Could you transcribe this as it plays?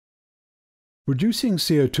Reducing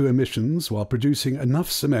CO2 emissions while producing enough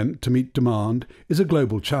cement to meet demand is a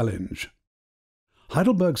global challenge.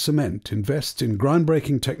 HeidelbergCement invests in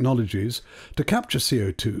groundbreaking technologies to capture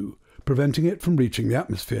CO2, preventing it from reaching the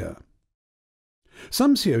atmosphere.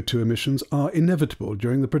 Some CO2 emissions are inevitable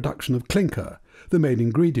during the production of clinker, the main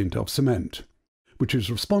ingredient of cement, which is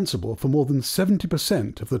responsible for more than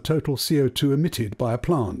 70% of the total CO2 emitted by a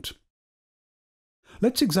plant.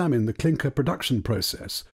 Let's examine the clinker production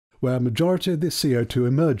process, where a majority of this CO2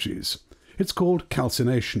 emerges. It's called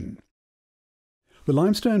calcination. The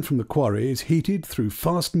limestone from the quarry is heated through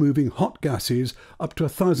fast-moving hot gases up to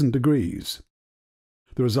 1,000 degrees.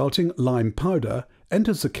 The resulting lime powder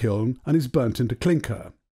enters the kiln and is burnt into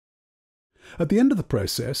clinker. At the end of the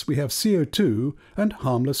process, we have CO2 and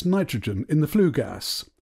harmless nitrogen in the flue gas,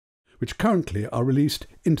 which currently are released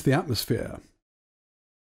into the atmosphere.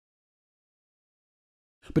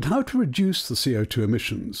 But how to reduce the CO2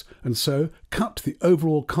 emissions and so cut the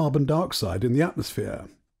overall carbon dioxide in the atmosphere?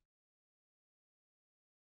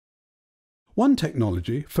 One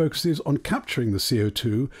technology focuses on capturing the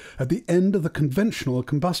CO2 at the end of the conventional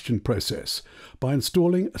combustion process by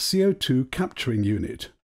installing a CO2 capturing unit.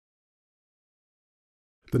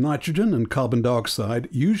 The nitrogen and carbon dioxide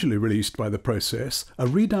usually released by the process are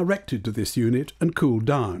redirected to this unit and cooled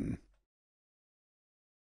down.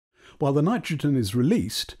 While the nitrogen is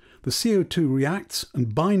released, the CO2 reacts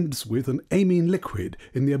and binds with an amine liquid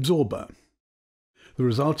in the absorber. The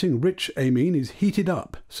resulting rich amine is heated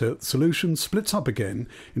up so that the solution splits up again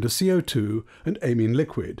into CO2 and amine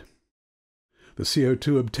liquid. The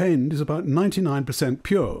CO2 obtained is about 99%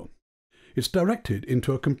 pure. It's directed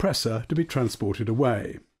into a compressor to be transported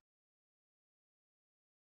away.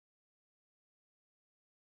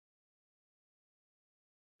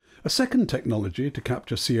 A second technology to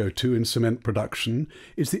capture CO2 in cement production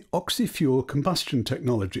is the Oxyfuel combustion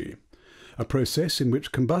technology, a process in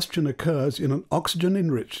which combustion occurs in an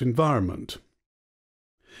oxygen-enriched environment.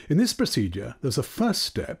 In this procedure, there's a first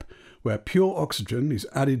step where pure oxygen is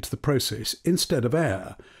added to the process instead of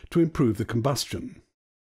air to improve the combustion.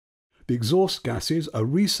 The exhaust gases are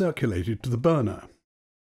recirculated to the burner.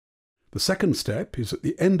 The second step is at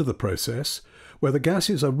the end of the process, where the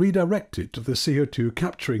gases are redirected to the CO2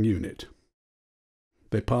 capturing unit.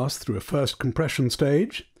 They pass through a first compression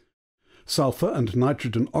stage. Sulfur and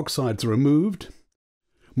nitrogen oxides are removed.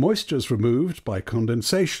 Moisture is removed by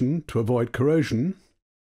condensation to avoid corrosion.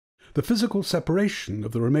 The physical separation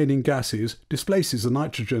of the remaining gases displaces the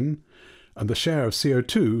nitrogen, and the share of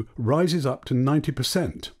CO2 rises up to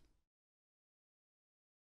 90%.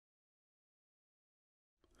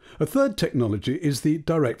 A third technology is the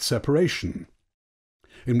direct separation,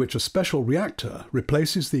 in which a special reactor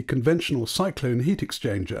replaces the conventional cyclone heat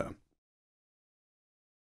exchanger.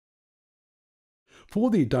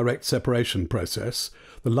 For the direct separation process,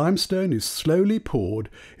 the limestone is slowly poured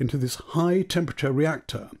into this high-temperature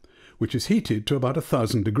reactor, which is heated to about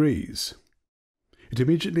 1,000 degrees. It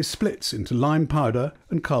immediately splits into lime powder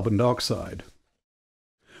and carbon dioxide.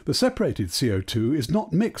 The separated CO2 is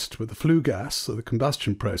not mixed with the flue gas of the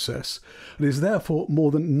combustion process and is therefore more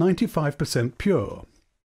than 95% pure.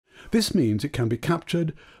 This means it can be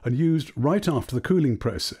captured and used right after the cooling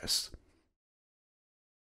process.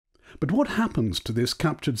 But what happens to this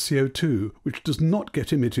captured CO2 which does not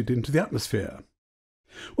get emitted into the atmosphere?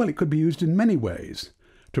 Well, it could be used in many ways: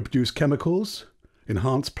 to produce chemicals,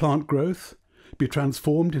 enhance plant growth, be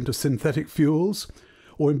transformed into synthetic fuels,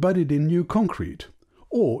 or embedded in new concrete,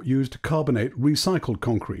 or used to carbonate recycled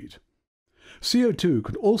concrete. CO2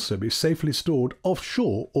 can also be safely stored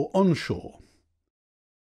offshore or onshore.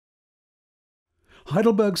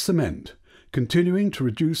 HeidelbergCement, continuing to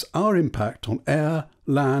reduce our impact on air,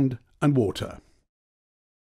 land and water.